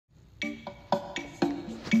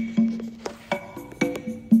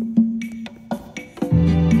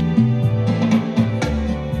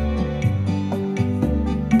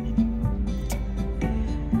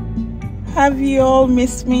Have you all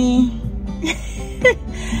missed me?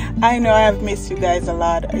 I know I have missed you guys a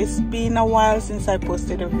lot. It's been a while since I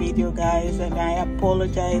posted a video, guys, and I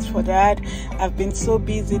apologize for that. I've been so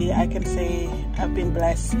busy. I can say I've been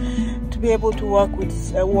blessed to be able to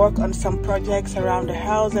work on some projects around the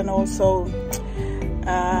house, and also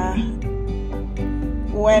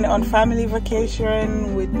went on family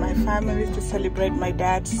vacation with my family to celebrate my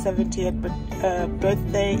dad's 70th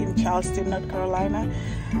birthday in Charleston, North Carolina.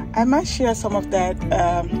 I might share some of that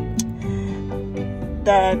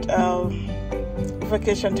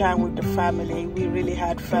vacation time with the family. We really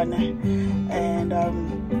had fun, and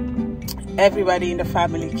everybody in the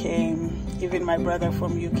family came. Even my brother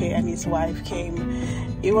from UK and his wife came.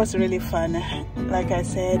 It was really fun. Like I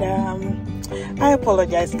said, I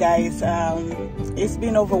apologize, guys. It's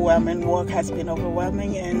been overwhelming. Work has been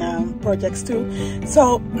overwhelming, and projects too.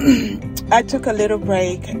 So I took a little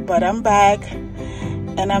break, but I'm back,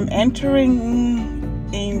 and I'm entering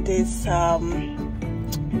in this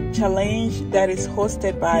challenge that is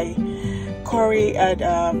hosted by Corey at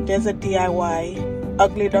there's a DIY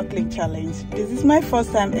Ugly Duckling challenge. This is my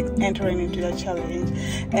first time entering into a challenge,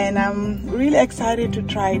 and I'm really excited to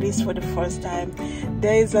try this for the first time.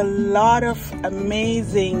 There is a lot of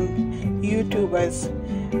amazing YouTubers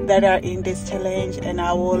that are in this challenge, and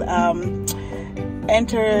I will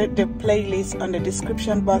enter the playlist on the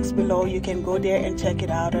description box below. You can go there and check it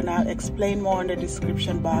out, and I'll explain more in the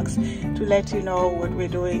description box to let you know what we're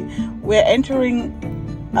doing. We're entering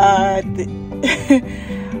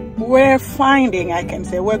we're finding, I can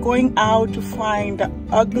say, we're going out to find the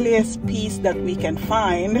ugliest piece that we can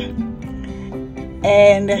find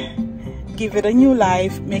and give it a new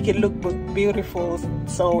life, make it look beautiful.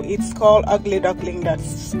 So it's called Ugly Duckling.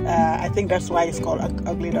 That's I think that's why it's called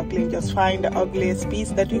Ugly Duckling. Just find the ugliest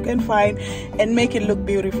piece that you can find and make it look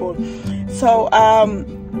beautiful. So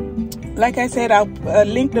like I said, I'll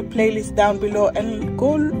link the playlist down below, and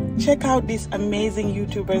go check out these amazing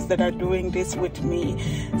YouTubers that are doing this with me.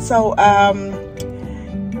 So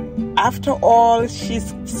after all,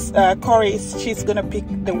 she's gonna pick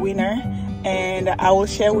the winner, and I will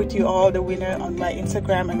share with you all the winner on my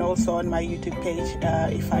Instagram and also on my YouTube page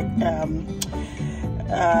if I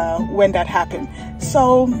when that happens.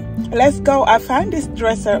 So let's go. I found this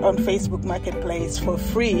dresser on Facebook Marketplace for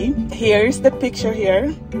free. Here's the picture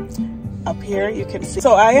here. Up here you can see.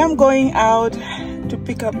 So I am going out to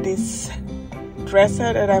pick up this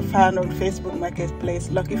dresser that I found on Facebook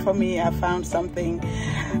Marketplace. Lucky for me, I found something.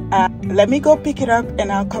 Let me go pick it up,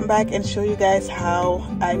 and I'll come back and show you guys how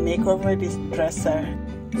I make over this dresser.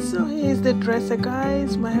 So here's the dresser,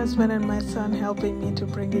 guys. My husband and my son helping me to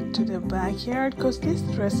bring it to the backyard, because this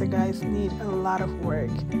dresser, guys, need a lot of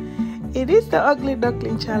work. It is the Ugly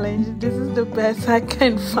Duckling challenge. This is the best I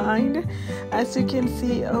can find. As you can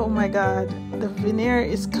see, oh my god, the veneer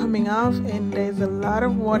is coming off, and there's a lot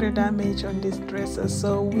of water damage on this dresser.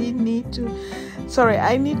 So I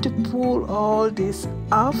need to pull all this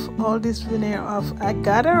off, all this veneer off. I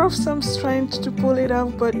gathered some strength to pull it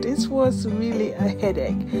off, but this was really a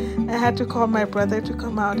headache. I had to call my brother to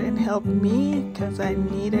come out and help me, because I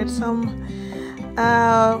needed some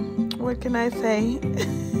what can I say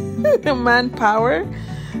manpower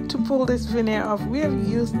to pull this veneer off. We have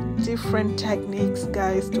used different techniques,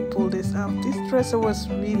 guys, to pull this off. This dresser was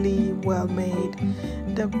really well made.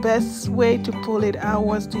 The best way to pull it out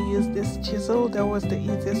was to use this chisel. That was the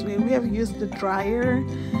easiest way. We have used the dryer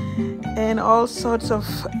and all sorts of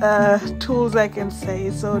tools, I can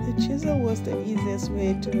say. So the chisel was the easiest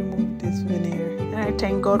way to remove this veneer, and I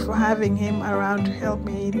thank God for having him around to help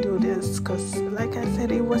me do this, because like I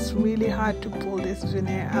said, it was really hard to pull this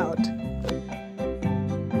veneer out.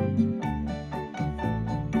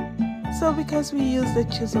 So because we use the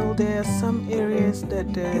chisel, there are some areas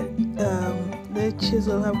that the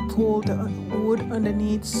chisel have pulled the wood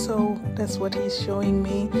underneath, so that's what he's showing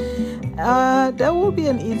me. That will be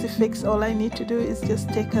an easy fix. All I need to do is just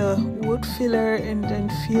take a wood filler and then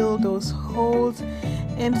fill those holes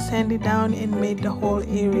and sand it down and make the whole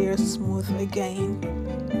area smooth again.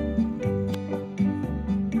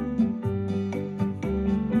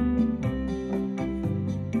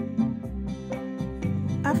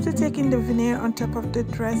 After taking the veneer on top of the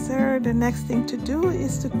dresser, the next thing to do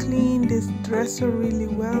is to clean this dresser really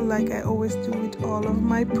well, like I always do with all of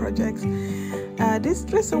my projects. This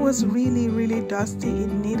dresser was really dusty.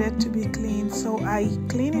 It needed to be cleaned, so I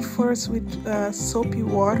clean it first with soapy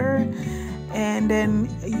water, and then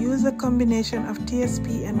use a combination of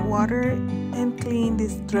TSP and water and clean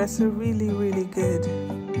this dresser really good.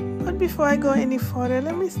 But before I go any further,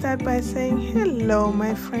 let me start by saying hello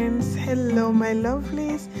my friends, hello my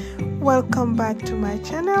lovelies. Welcome back to my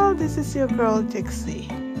channel. This is your girl Dixie,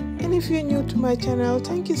 and if you're new to my channel,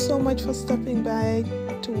 thank you so much for stopping by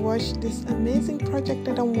to watch this amazing project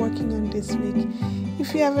that I'm working on this week.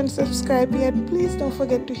 If you haven't subscribed yet, please don't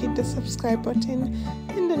forget to hit the subscribe button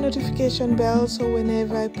and the notification bell so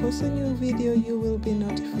whenever I post a new video you will be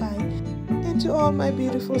notified. And to all my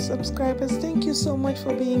beautiful subscribers, thank you so much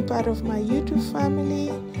for being part of my YouTube family,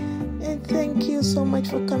 and thank you so much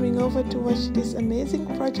for coming over to watch this amazing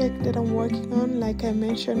project that I'm working on. Like I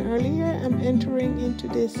mentioned earlier, I'm entering into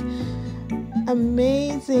this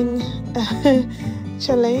amazing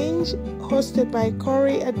challenge hosted by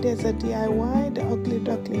Corey at Desert DIY, the Ugly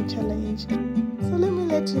Duckling Challenge. So let me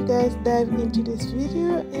let you guys dive into this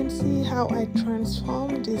video and see how I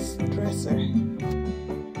transform this dresser.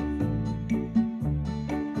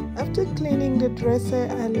 After cleaning the dresser,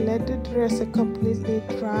 I let the dresser completely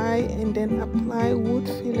dry and then apply wood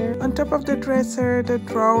filler on top of the dresser, the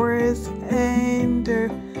drawers, and the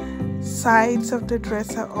sides of the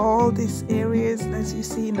dresser, all these areas as you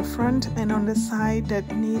see in the front and on the side that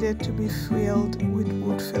needed to be filled with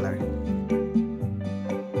wood filler.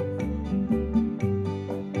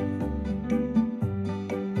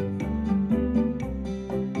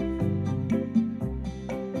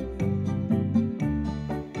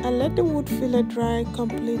 I let the wood filler dry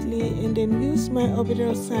completely and then use my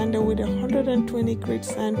orbital sander with 120 grit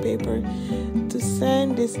sandpaper to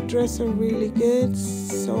sand this dresser really good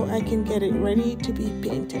so I can get it ready to be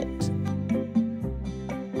painted.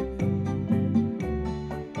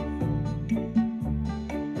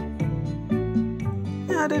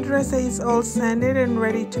 Now the dresser is all sanded and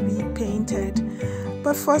ready to be painted.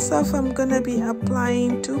 But first off, I'm gonna be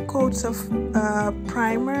applying 2 coats of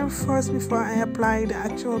primer first before I apply the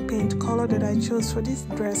actual paint color that I chose for this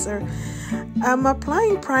dresser. I'm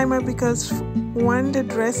applying primer because 1, the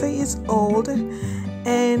dresser is old,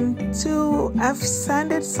 and 2, I've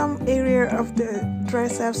sanded some area of the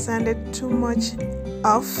dresser. I've sanded too much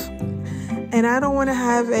off, and I don't want to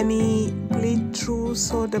have any bleed through,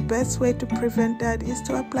 so the best way to prevent that is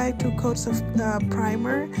to apply 2 coats of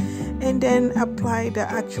primer and then apply the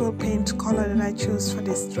actual paint color that I chose for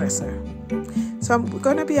this dresser. So I'm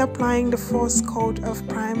going to be applying the first coat of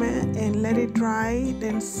primer and let it dry,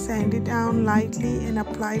 then sand it down lightly and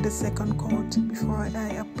apply the second coat before I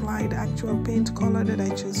apply the actual paint color that I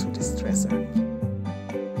chose for this dresser.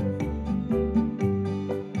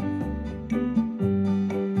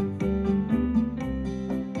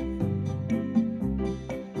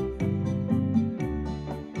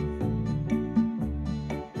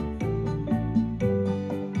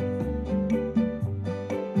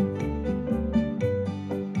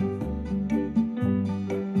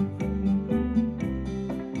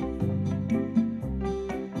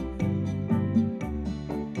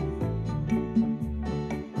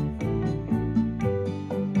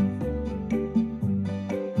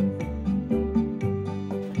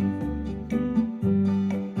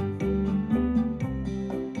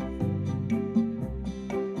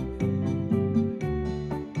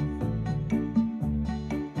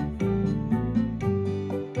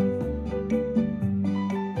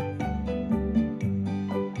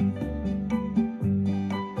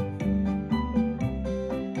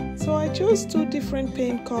 So I chose 2 different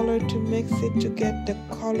paint colors to mix it to get the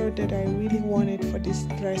color that I really wanted for this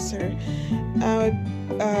dresser.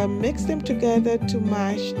 I mixed them together to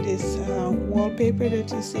match this wallpaper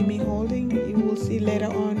that you see me holding. You will see later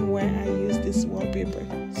on where I use this wallpaper.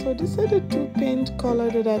 So these are the 2 paint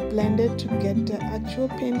colors that I blended to get the actual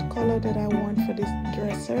paint color that I want for this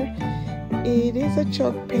dresser. It is a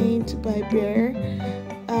chalk paint by Bear.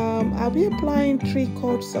 I'll be applying 3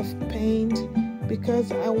 coats of paint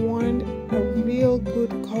because I want a real good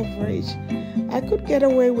coverage. I could get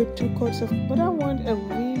away with 2 coats but I want a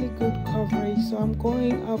really good coverage, so I'm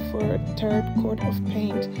going up for a 3rd coat of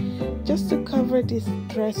paint just to cover this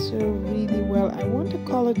dresser really well. I want the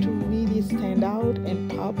color to really stand out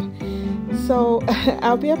and pop. So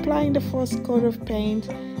I'll be applying the first coat of paint,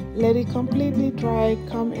 let it completely dry,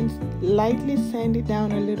 come and lightly sand it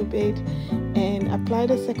down a little bit, and apply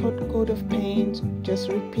the second coat of paint. Just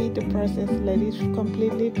repeat the process, let it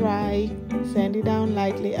completely dry, sand it down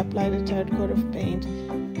lightly, apply the 3rd coat of paint.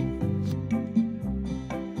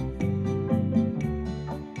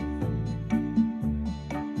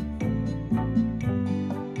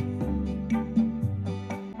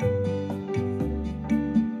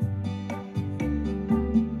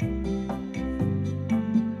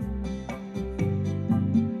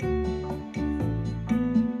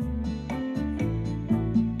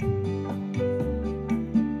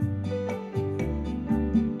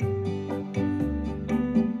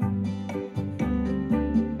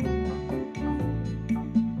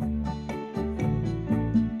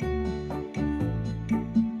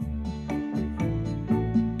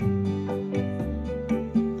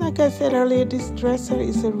 I said earlier, this dresser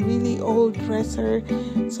is a really old dresser.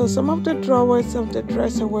 So some of the drawers of the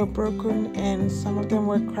dresser were broken and some of them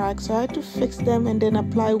were cracked. So I had to fix them and then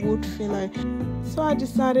apply wood filler. So I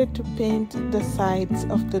decided to paint the sides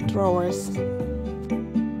of the drawers.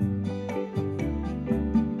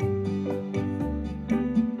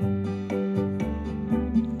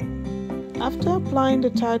 After applying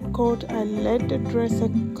the tide coat, I let the dresser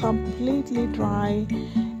completely dry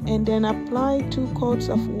and then applied 2 coats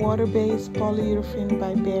of water-based polyurethane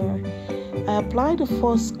by Behr. I applied the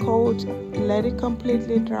first coat, let it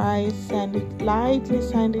completely dry, lightly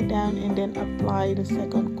sand it down, and then apply the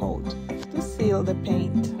second coat to seal the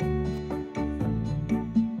paint.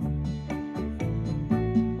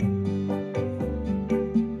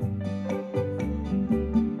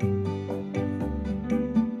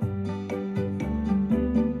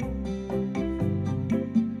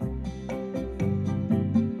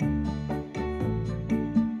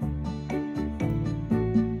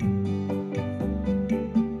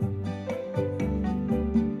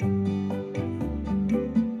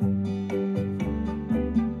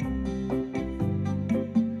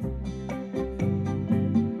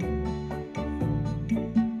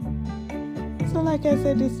 So like I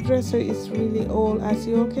said, this dresser is really old. As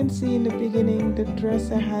you all can see in the beginning, the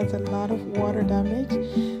dresser has a lot of water damage.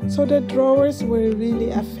 So the drawers were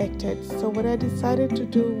really affected. So what I decided to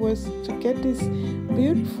do was to get this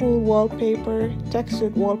beautiful wallpaper,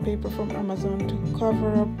 textured wallpaper from Amazon to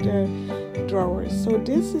cover up the drawers. So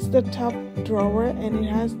this is the top drawer and it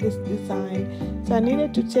has this design. So I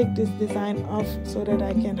needed to take this design off so that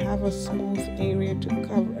I can have a smooth area to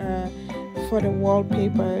cover for the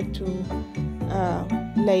wallpaper to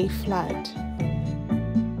lay flat.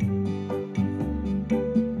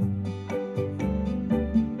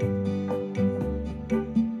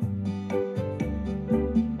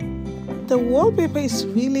 The wallpaper is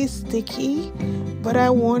really sticky, but I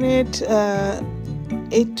wanted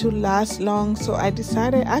it to last long, so I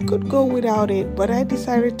decided I could go without it, but I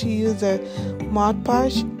decided to use a Mod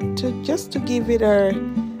Podge just to give it a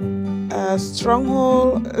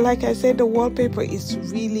stronghold. Like I said, the wallpaper is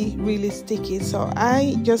really sticky, so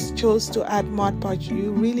I just chose to add Mod Podge.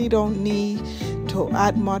 You really don't need to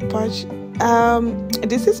add Mod Podge.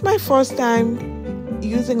 This is my first time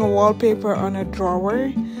using a wallpaper on a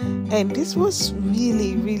drawer, and this was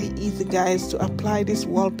really easy, guys, to apply this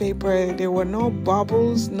wallpaper. There were no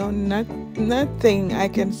bubbles, nothing I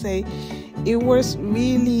can say. It was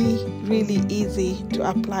really easy to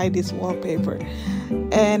apply this wallpaper.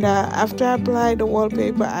 And after I applied the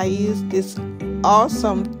wallpaper, I used this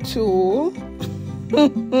awesome tool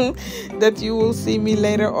that you will see me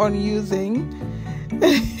later on using,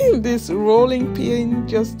 this rolling pin,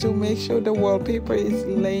 just to make sure the wallpaper is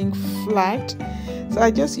laying flat. So I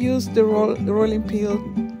just used the rolling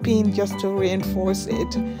pin just to reinforce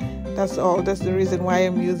it. That's all. That's the reason why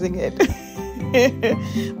I'm using it.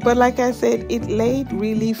 But like I said, it laid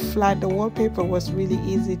really flat. The wallpaper was really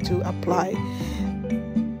easy to apply.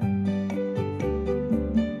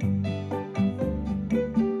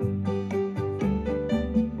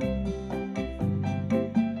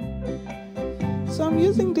 So I'm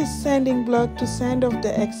using this sanding block to sand off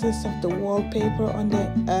the excess of the wallpaper on the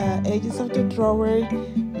edges of the drawer.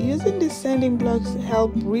 Using these sanding blocks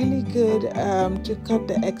help really good to cut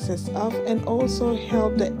the excess off and also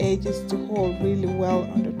help the edges to hold really well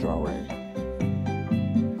on the drawer.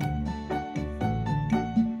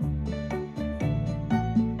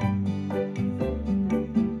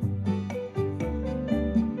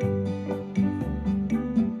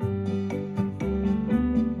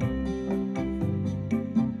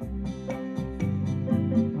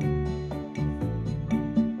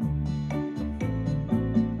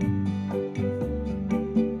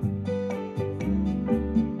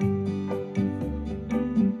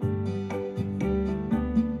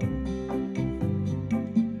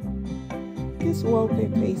 This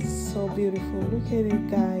wallpaper is so beautiful. Look at it,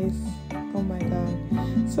 guys. Oh my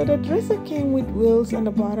god. So the dresser came with wheels on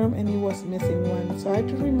the bottom and it was missing one, so I had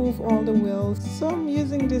to remove all the wheels. So I'm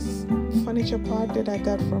using this furniture part that I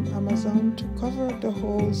got from Amazon to cover up the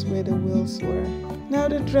holes where the wheels were. Now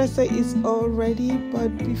the dresser is all ready,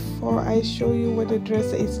 but before I show you what the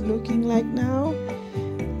dresser is looking like now,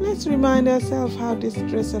 let's remind ourselves how this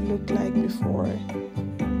dresser looked like before.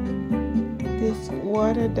 This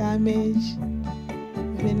water damage,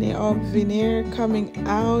 veneer coming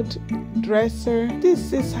out dresser.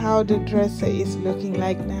 This is how the dresser is looking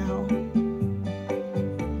like now.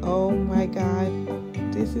 Oh my god,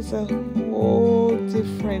 this is a whole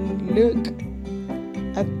different look,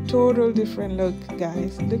 a total different look,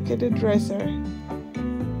 guys. Look at the dresser.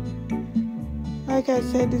 Like I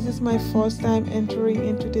said, this is my first time entering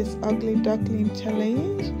into this ugly duckling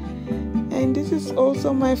challenge, and this is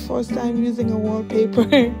also my first time using a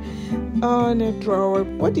wallpaper on a drawer.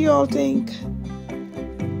 What do you all think?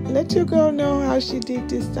 Let your girl know how she did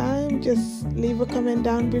this time. Just leave a comment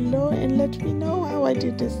down below and let me know how I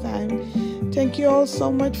did this time. Thank you all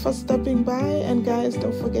so much for stopping by, and guys,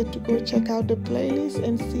 don't forget to go check out the playlist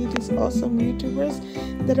and see these awesome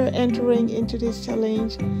YouTubers that are entering into this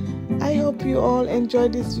challenge. I hope you all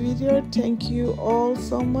enjoyed this video. Thank you all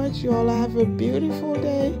so much. You all have a beautiful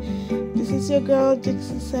day. This is your girl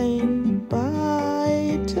Jixie saying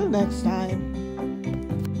bye till next time.